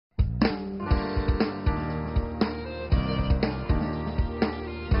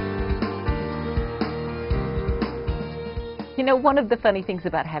You know, one of the funny things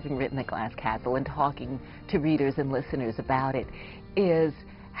about having written The Glass Castle and talking to readers and listeners about it is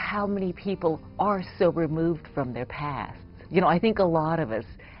how many people are so removed from their pasts. You know, I think a lot of us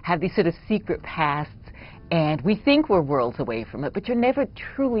have these sort of secret pasts, and we think we're worlds away from it, but you never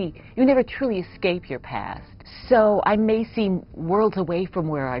truly escape your past. So I may seem worlds away from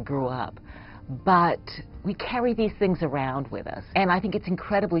where I grew up, but we carry these things around with us, and I think it's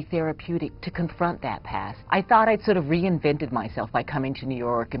incredibly therapeutic to confront that past. I thought I'd sort of reinvented myself by coming to New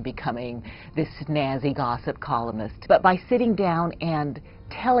York and becoming this snazzy gossip columnist, but by sitting down and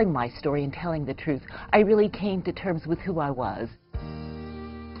telling my story and telling the truth, I really came to terms with who I was.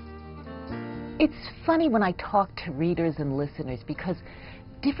 It's funny when I talk to readers and listeners because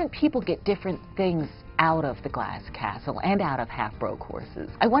different people get different things out of The Glass Castle and out of Half-Broke Horses.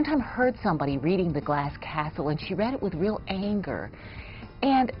 I one time heard somebody reading The Glass Castle and she read it with real anger.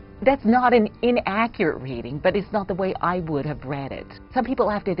 And that's not an inaccurate reading, but it's not the way I would have read it. Some people,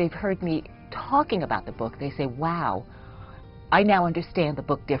 after they've heard me talking about the book, they say, wow, I now understand the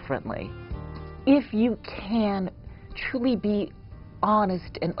book differently. If you can truly be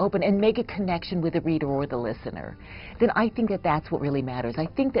honest and open and make a connection with the reader or the listener, then I think that that's what really matters. I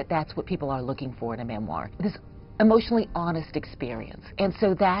think that that's what people are looking for in a memoir, this emotionally honest experience. And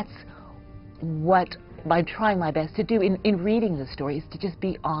so that's what I'm trying my best to do in reading the story, is to just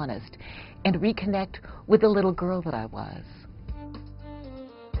be honest and reconnect with the little girl that I was.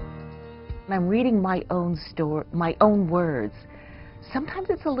 When I'm reading my own story, my own words,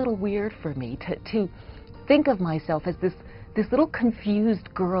 sometimes it's a little weird for me to think of myself as this little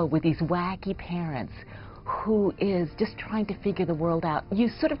confused girl with these wacky parents who is just trying to figure the world out. You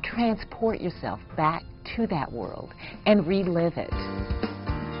sort of transport yourself back to that world and relive it.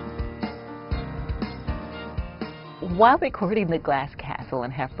 While recording The Glass Castle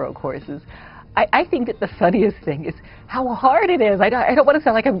and Half-Broke Horses, I think that the funniest thing is how hard it is. I don't want to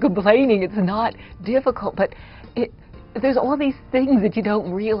sound like I'm complaining. It's not difficult, but there's all these things that you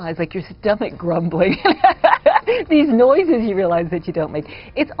don't realize, like your stomach grumbling, these noises you realize that you don't make.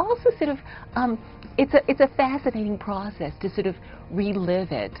 It's also sort of, it's a fascinating process to sort of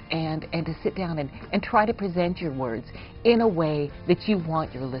relive it and to sit down and try to present your words in a way that you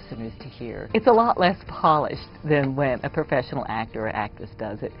want your listeners to hear. It's a lot less polished than when a professional actor or actress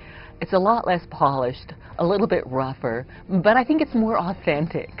does it. It's a lot less polished, a little bit rougher, but I think it's more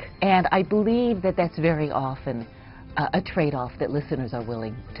authentic. And I believe that that's very often a trade-off that listeners are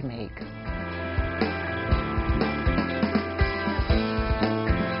willing to make.